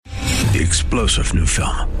The explosive new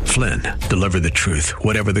film, Flynn, Deliver the Truth,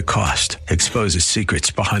 Whatever the Cost, exposes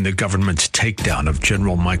secrets behind the government's takedown of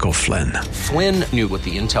General Michael Flynn. Flynn knew what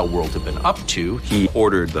the intel world had been up to. He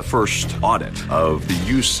ordered the first audit of the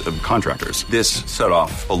use of contractors. This set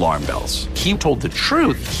off alarm bells. He told the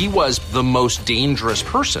truth. He was the most dangerous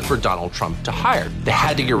person for Donald Trump to hire. They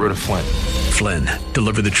had to get rid of Flynn. Flynn,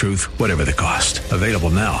 Deliver the Truth, Whatever the Cost. Available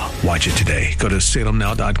now. Watch it today. Go to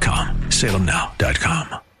salemnow.com.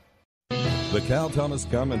 salemnow.com. The Cal Thomas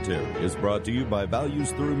Commentary is brought to you by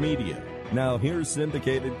Values Through Media. Now here's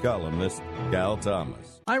syndicated columnist Cal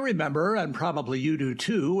Thomas. I remember, and probably you do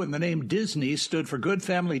too, when the name Disney stood for good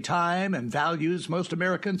family time and values most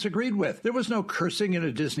Americans agreed with. There was no cursing in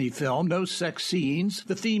a Disney film, no sex scenes.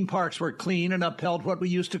 The theme parks were clean and upheld what we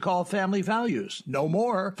used to call family values. No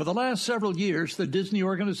more. For the last several years, the Disney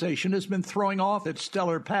organization has been throwing off its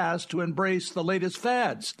stellar past to embrace the latest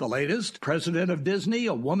fads. The latest, president of Disney,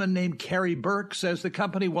 a woman named Carrie Burke, says the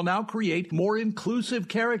company will now create more inclusive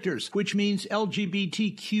characters, which means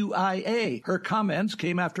LGBTQIA. Her comments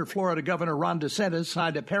came after Florida Governor Ron DeSantis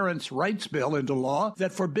signed a parents' rights bill into law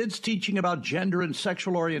that forbids teaching about gender and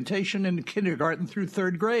sexual orientation in kindergarten through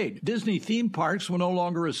third grade. Disney theme parks will no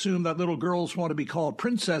longer assume that little girls want to be called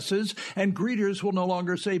princesses, and greeters will no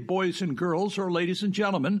longer say boys and girls or ladies and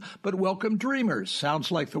gentlemen, but welcome dreamers.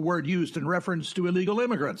 Sounds like the word used in reference to illegal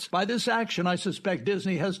immigrants. By this action, I suspect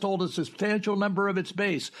Disney has told a substantial number of its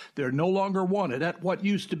base they're no longer wanted at what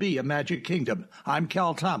used to be a Magic Kingdom. I'm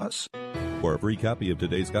Cal Thomas. For a free copy of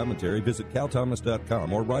today's commentary, visit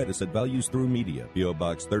calthomas.com or write us at Values Through Media, P.O.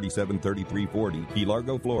 Box 373340, Key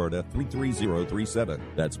Largo, Florida 33037.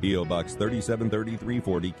 That's P.O. Box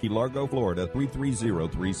 373340, Key Largo, Florida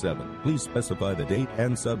 33037. Please specify the date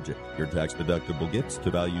and subject. Your tax-deductible gifts to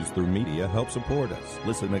Values Through Media help support us.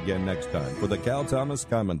 Listen again next time for the Cal Thomas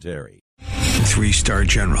Commentary. Three-star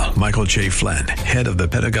General Michael J. Flynn, head of the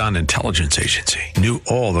Pentagon Intelligence Agency, knew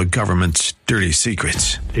all the government's dirty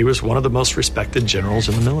secrets. He was one of the most respected generals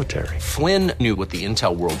in the military. Flynn knew what the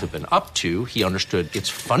intel world had been up to. He understood its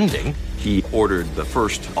funding. He ordered the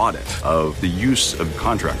first audit of the use of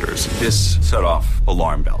contractors. This set off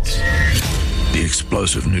alarm bells. The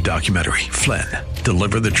explosive new documentary, Flynn,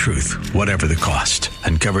 Deliver the Truth, Whatever the Cost,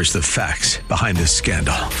 uncovers the facts behind this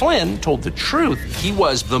scandal. Flynn told the truth. He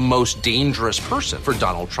was the most dangerous person for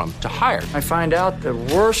Donald Trump to hire. I find out the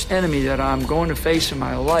worst enemy that I'm going to face in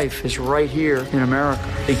my life is right here in America.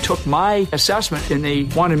 They took my assessment and they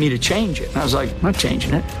wanted me to change it. And I was like, I'm not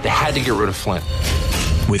changing it. They had to get rid of Flynn.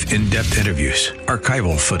 With in-depth interviews,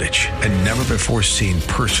 archival footage, and never-before-seen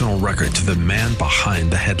personal records of the man behind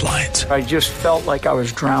the headlines. I just felt like I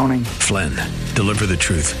was drowning. Flynn, Deliver the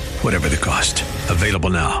Truth, Whatever the Cost.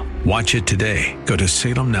 Available now. Watch it today. Go to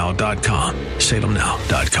salemnow.com.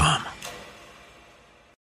 salemnow.com.